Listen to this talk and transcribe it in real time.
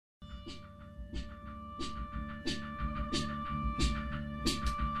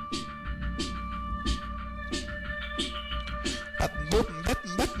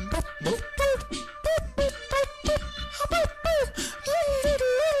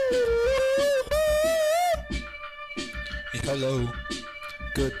hello,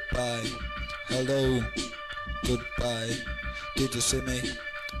 goodbye, hello, goodbye. Did you see me?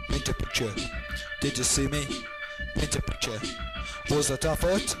 Paint a picture. Did you see me? Paint a picture. Was it our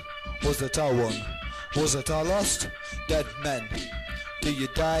foot? Was it our one? Was it our lost? Dead men. Do you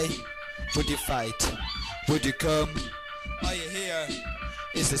die? Would you fight? Would you come? Are you here?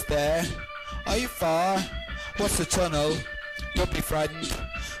 Is this there? Are you far? What's the tunnel? Don't be frightened.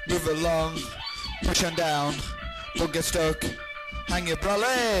 Move along. Push on down. Don't get stuck. Hang your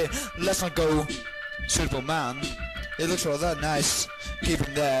brolly. Let's not go. Suitable man. It looks rather nice. Keep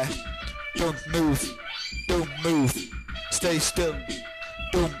him there. Don't move. Don't move. Stay still.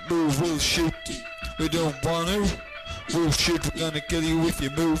 Don't move. We'll shoot. We don't want to. We'll shoot. We're gonna kill you if you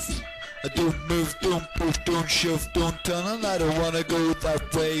move. Don't move, don't push, don't shove, don't tunnel. I don't wanna go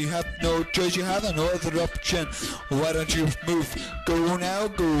that way. You have no choice, you have no other option. Why don't you move? Go now,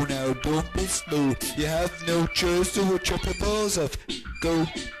 don't be smooth. You have no choice to chop your balls off. Go,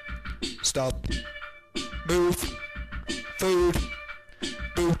 stop, move, food,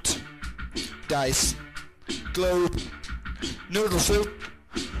 boot, dice, globe, noodle soup,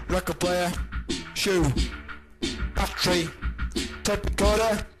 record player, shoe, battery, tape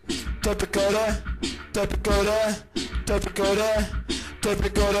recorder, tape recorder, tape recorder, tape recorder, tape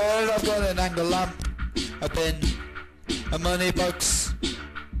recorder. I've got an angle lamp, a bin, a money box,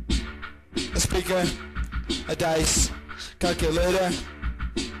 a speaker, a dice, calculator,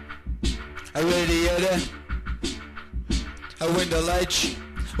 a radiator, a window ledge,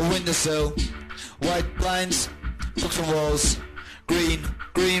 a windowsill, white blinds, books and walls, green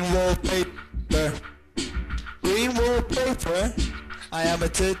wallpaper, green wallpaper. I am a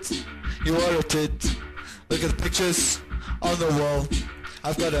tit, you are a tit. Look at the pictures on the wall.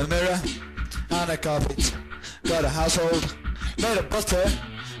 I've got a mirror and a carpet. Got a household made of butter,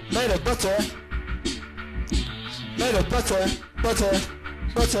 made of butter, made of butter, butter,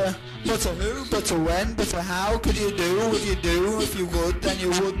 butter, butter who, butter when, butter how. Could you do if you do? If you would, then you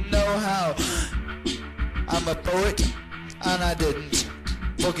wouldn't know how. I'm a poet and I didn't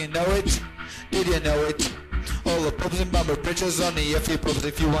fucking know it. Did you know it? All the pubs in Bamber Bridges, only a few pubs.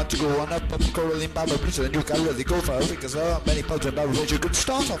 If you want to go on a pub crawl in Bamber Bridges, then you can really go for it, because there aren't many pubs in Bamber Bridges. You could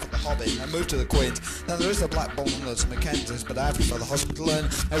start off at the Hobbit and move to the Queen's. Then there is the Blackpool and there's Mackenzie's, but I prefer the Hospital Inn.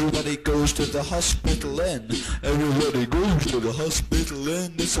 Everybody goes to the Hospital Inn. Everybody goes to the Hospital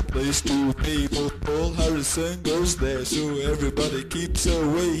Inn. It's a place to people. Paul Harrison goes there, so everybody keeps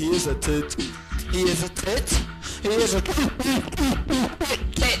away. He is a tit. He is a tit. He is a tit.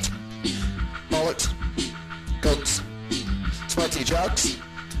 Bollocks. Guns, sweaty jugs,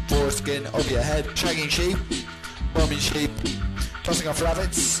 foreskin of your head, shagging sheep, bumming sheep, tossing off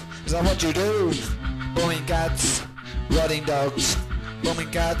rabbits. Is that what you do? Bumming cats, rotting dogs,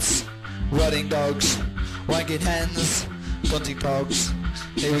 bumming cats, rotting dogs, wanking hens, gunting dogs.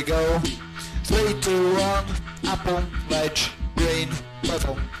 Here we go. 3, 2, 1. Apple, ledge, green,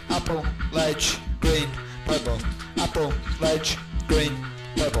 purple. Apple, ledge, green, purple. Apple, ledge, green,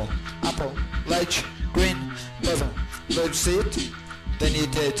 purple. Apple, ledge, green, purple. Don't you see it? Then you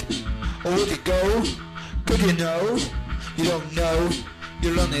did. Or would you go? Could you know? You don't know.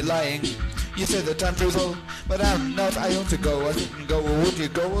 You're only lying. You say that I'm truthful, but I'm not. I want to go. I didn't go. Or would you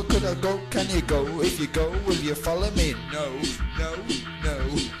go? Or could I go? Can you go? If you go, will you follow me? No, no, no,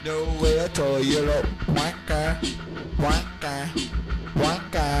 no way at all. You're a wanker, wanker,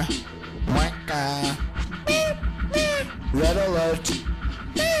 wanker, wanker. Red alert.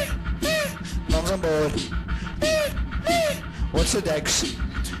 Mom's on board. What's the decks?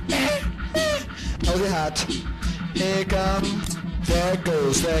 How's your hat? Here comes. There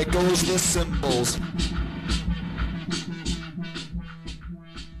goes the symbols.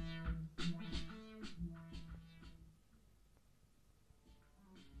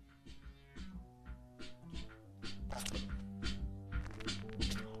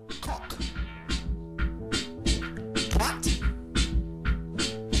 Cock. Twat.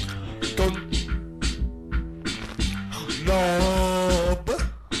 Gun. Knob,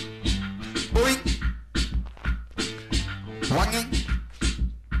 boing, wanging,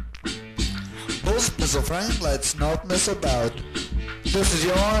 buzz, pizzle friend, let's not mess about. This is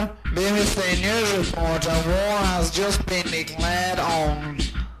your BBC News report. A war has just been declared on.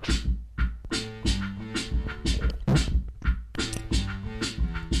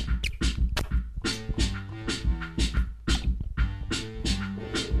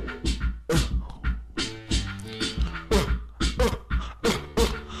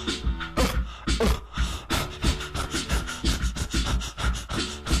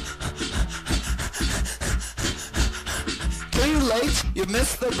 Too late, you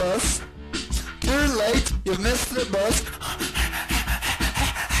missed the bus. Too Too late, you've missed the bus.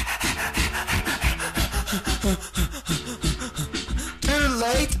 Too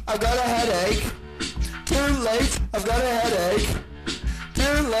late, I've got a headache. Too late, I've got a headache.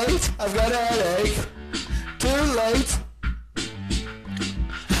 Too late, I've got a headache. Too late.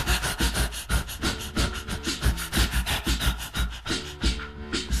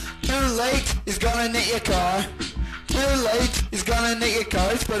 Too late, he's gonna nick your car. Too late, he's gonna nick your car.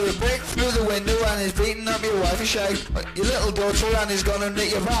 He's put a brick through the window and he's beating up your wife. He's shouting, your little daughter, and he's gonna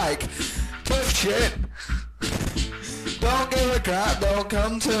nick your bike. Tough shit. Don't give a crap, don't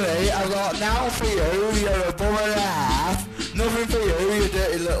come to me. I've got now for you, you're a bum and a half. Nothing for you, you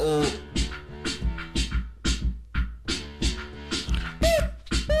dirty little...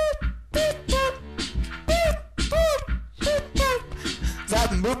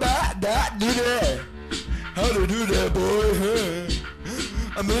 That do that. How to do that, boy? Huh?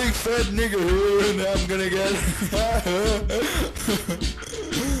 I'm a big fat nigga and I'm gonna get